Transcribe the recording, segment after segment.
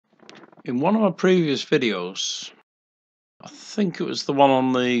In one of my previous videos, I think it was the one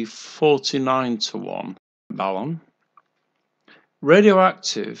on the 49:1 Balun,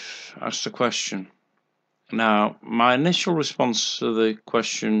 Radioactive asked a question. Now, my initial response to the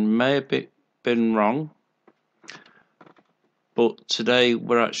question may have been wrong, but today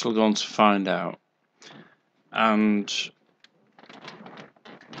we're actually going to find out. And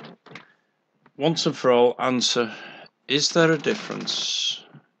once and for all, answer, is there a difference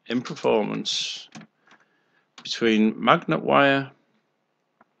in performance between magnet wire,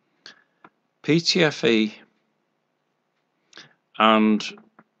 PTFE, and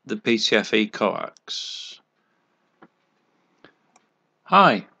the PTFE coax?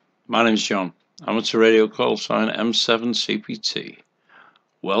 Hi, my name is John. Amateur radio call sign M7CPT.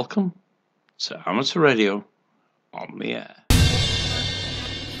 Welcome to Amateur Radio on the Air.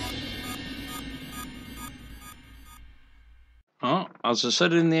 As I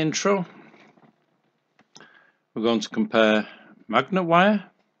said in the intro, we're going to compare magnet wire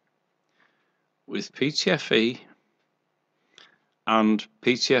with PTFE and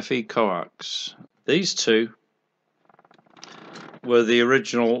PTFE coax. These two were the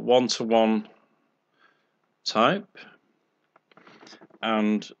original 1:1 type,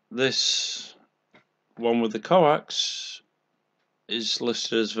 and this one with the coax is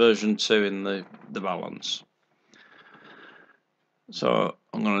listed as version 2 in the balance. So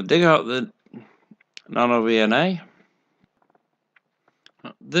I'm going to dig out the nano VNA.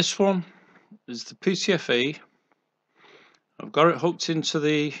 This one is the PTFE. I've got it hooked into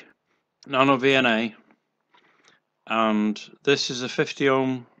the nano VNA, and this is a 50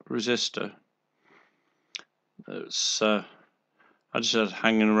 ohm resistor that's I just had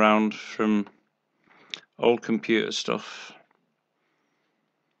hanging around from old computer stuff.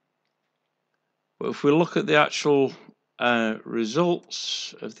 But if we look at the actual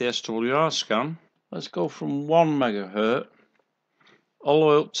results of the SWR scan, let's go from 1 megahertz all the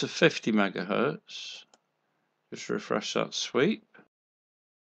way up to 50 megahertz. Just refresh that sweep.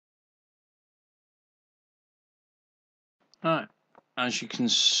 Right, as you can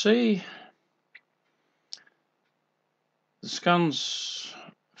see, the scan's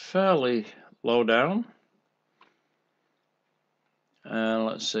fairly low down.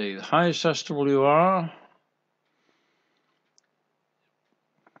 Let's see, the highest SWR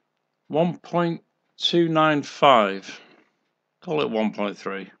 1.295, call it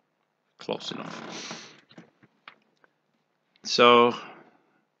 1.3, close enough. So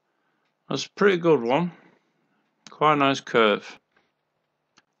that's a pretty good one, quite a nice curve.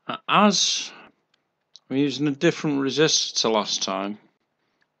 As I'm using a different resistor to last time,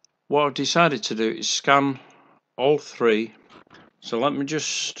 what I've decided to do is scan all three. So let me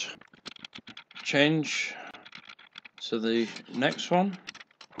just change to the next one.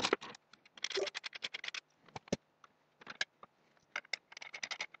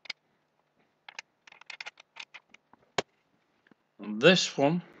 And this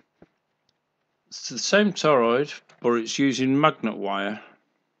one, it's the same toroid, but it's using magnet wire.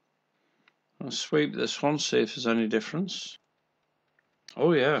 I'll sweep this one, see if there's any difference.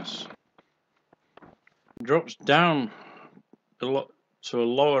 Oh yes, it drops down a lot to a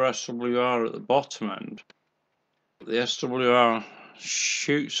lower SWR at the bottom end. The SWR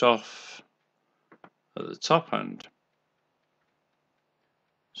shoots off at the top end.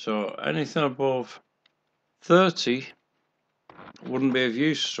 So anything above 30 wouldn't be of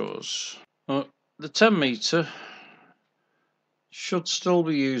use to us. The 10 meter should still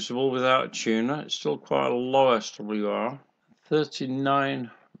be usable without a tuner. It's still quite a low SWR,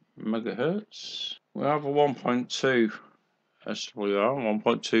 39 megahertz. We have a 1.2 SWR,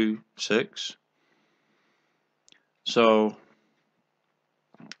 1.26. So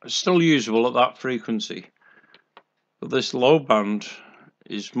it's still usable at that frequency, but this low band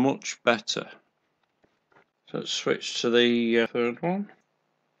is much better. So let's switch to the third one.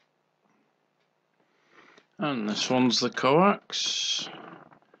 And this one's the coax.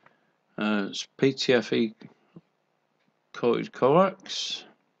 It's PTFE coated coax.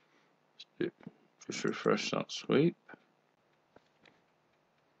 Just refresh that sweep.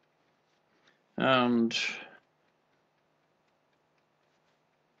 And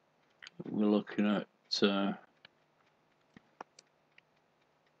we're looking at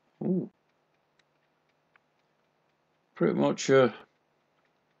pretty much a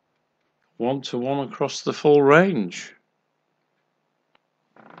 1:1 across the full range.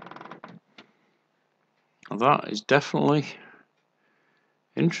 That is definitely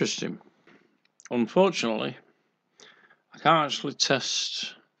interesting. Unfortunately, I can't actually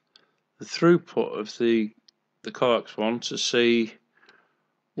test the throughput of the coax one to see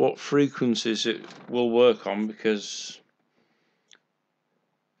what frequencies it will work on, because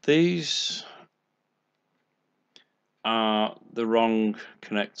these are the wrong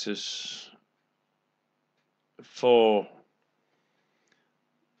connectors for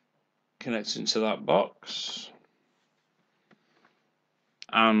connecting to that box,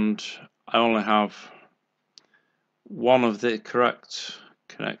 and I only have one of the correct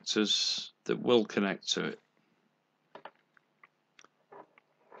connectors that will connect to it.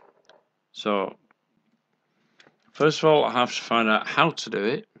 So first of all, I have to find out how to do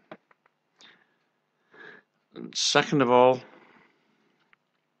it, and second of all,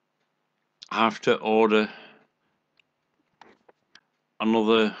 I have to order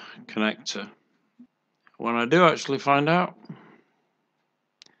another connector. When I do actually find out,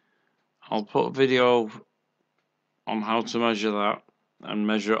 I'll put a video on how to measure that and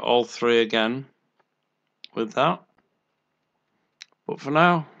measure all three again with that. But for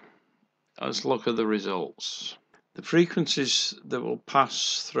now, let's look at the results. The frequencies that will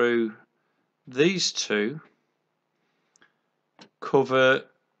pass through these two cover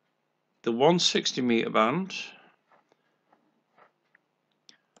the 160 meter band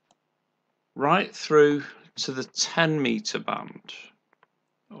right through to the 10 meter band,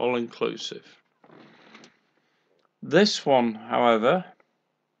 all inclusive. This one, however,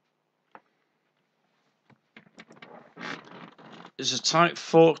 is a type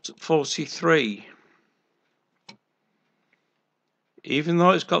 43. Even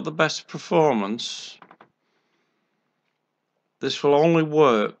though it's got the best performance, this will only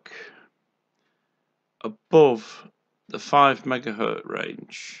work above the 5 megahertz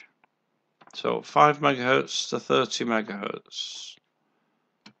range. So 5 megahertz to 30 megahertz.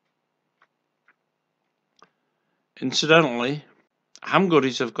 Incidentally, Ham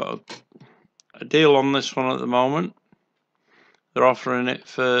Goodies have got a deal on this one at the moment. They're offering it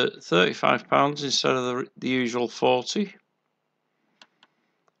for £35 instead of the usual 40.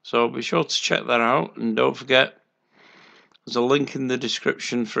 So be sure to check that out, and don't forget there's a link in the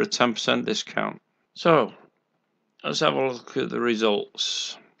description for a 10% discount. So let's have a look at the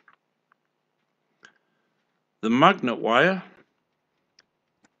results. The magnet wire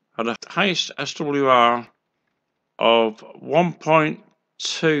had a highest SWR of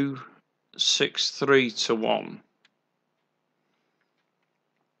 1.263 to 1.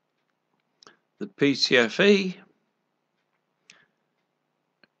 The PTFE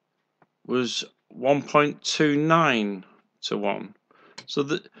was 1.29 to 1. So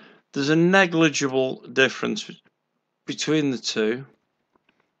there's a negligible difference between the two,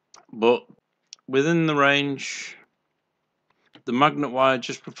 but within the range, the magnet wire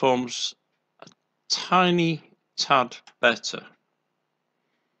just performs a tiny tad better.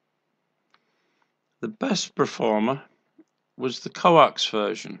 The best performer was the coax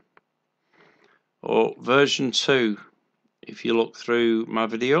version, or version 2 if you look through my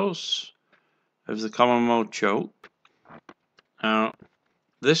videos of the common mode choke. Now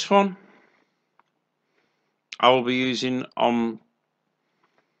this one I will be using on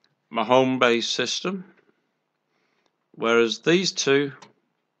my home base system, whereas these two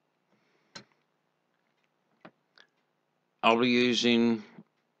I'll be using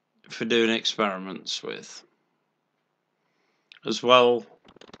for doing experiments with, as well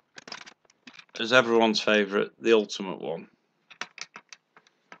as everyone's favourite, the ultimate one.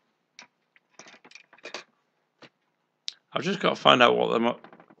 I've just got to find out what the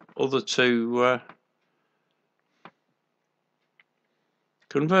other two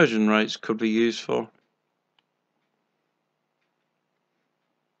conversion rates could be used for.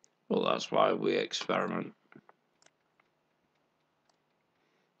 Well, that's why we experiment.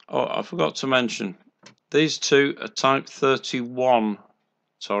 Oh, I forgot to mention, these two are type 31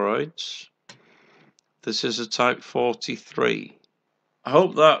 toroids. This is a type 43. I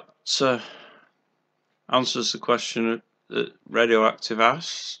hope that answers the question that Radioactive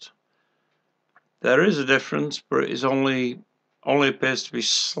asked. There is a difference, but it is only appears to be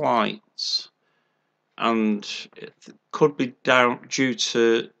slight, and it could be due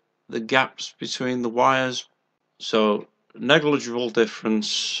to the gaps between the wires. So negligible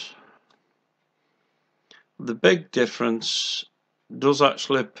difference. The big difference does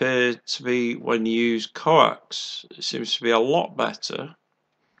actually appear to be when you use coax. It seems to be a lot better,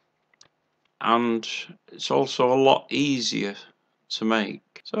 and it's also a lot easier to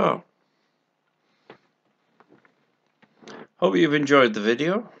make. So hope you've enjoyed the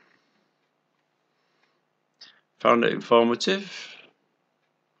video, found it informative,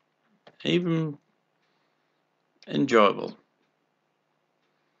 even enjoyable.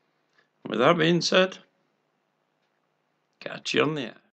 With that being said, catch you on the air.